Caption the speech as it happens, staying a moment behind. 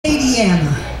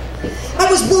Canadiana. I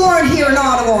was born here in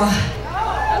Ottawa,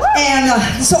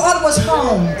 and so Ottawa's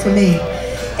home for me.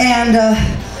 And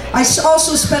I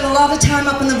also spent a lot of time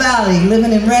up in the valley,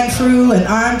 living in Renfrew and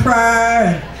Arnprior,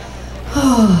 and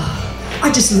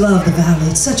I just love the valley.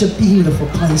 It's such a beautiful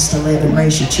place to live and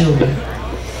raise your children.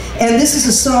 And this is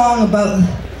a song about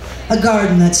a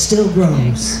garden that still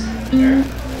grows.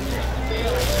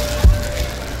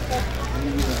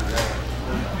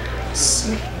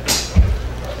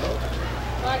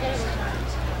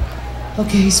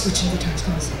 Okay, switching guitars.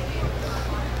 Come on.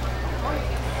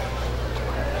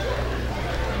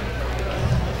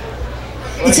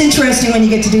 It's interesting when you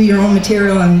get to do your own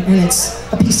material and it's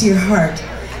a piece of your heart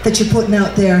that you're putting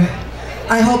out there.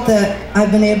 I hope that I've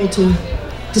been able to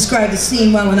describe the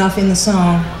scene well enough in the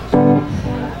song.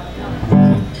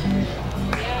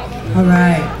 All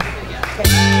right.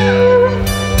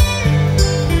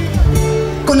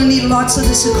 Gonna need lots of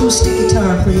this acoustic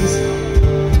guitar, please.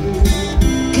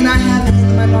 Can I have it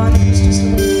in my monitors just a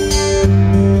little?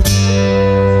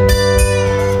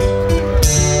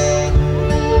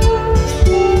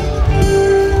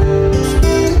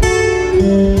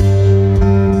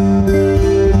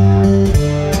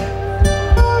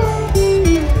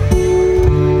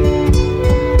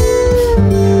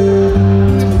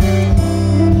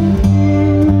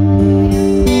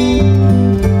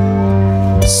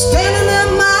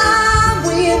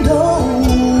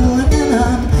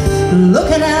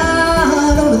 Looking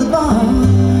out over the barn,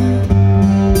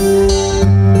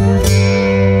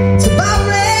 it's about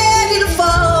ready to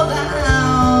fall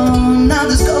down. Now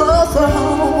let's go for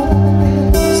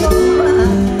home. It's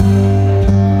alright.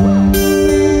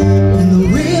 And the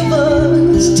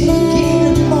river is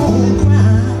taking more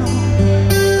ground,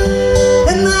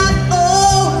 and that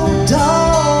old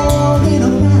dog ain't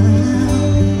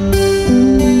around,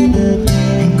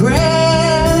 and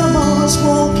Grandma's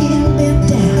walking bent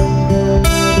down.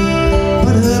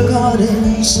 Her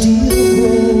garden still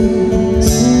grows.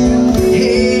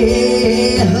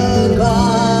 Hey, her garden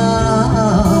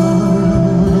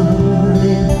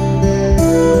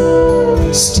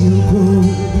still grows.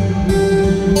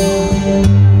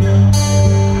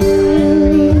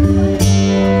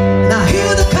 Now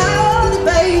hear the coyote,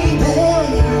 baby,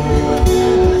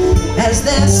 as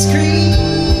they're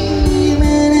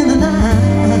screaming in the night.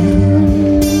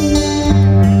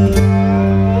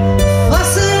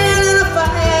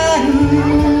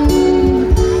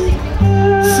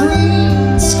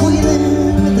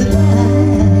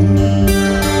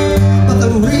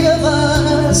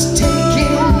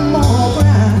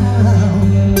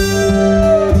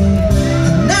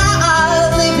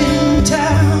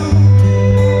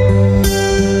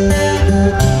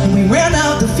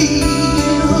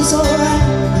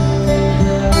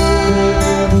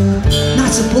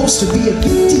 Supposed to be a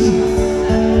big deal,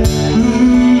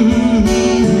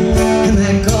 and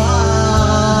that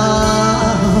garden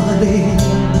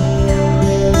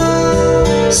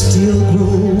still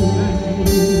grows.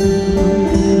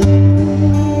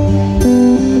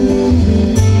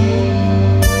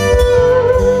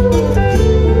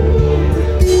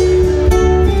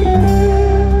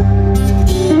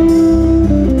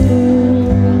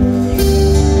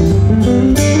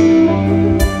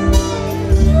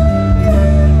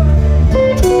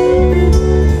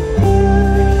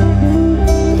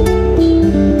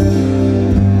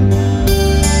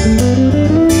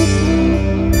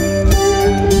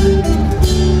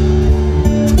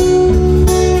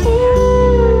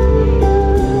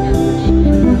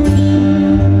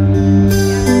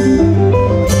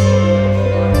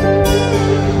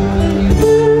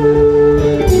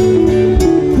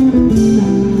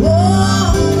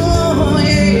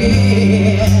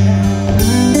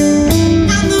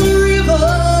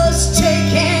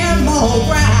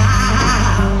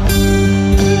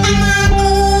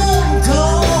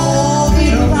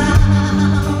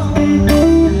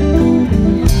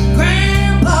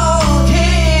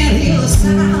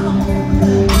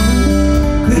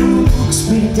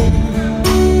 Down.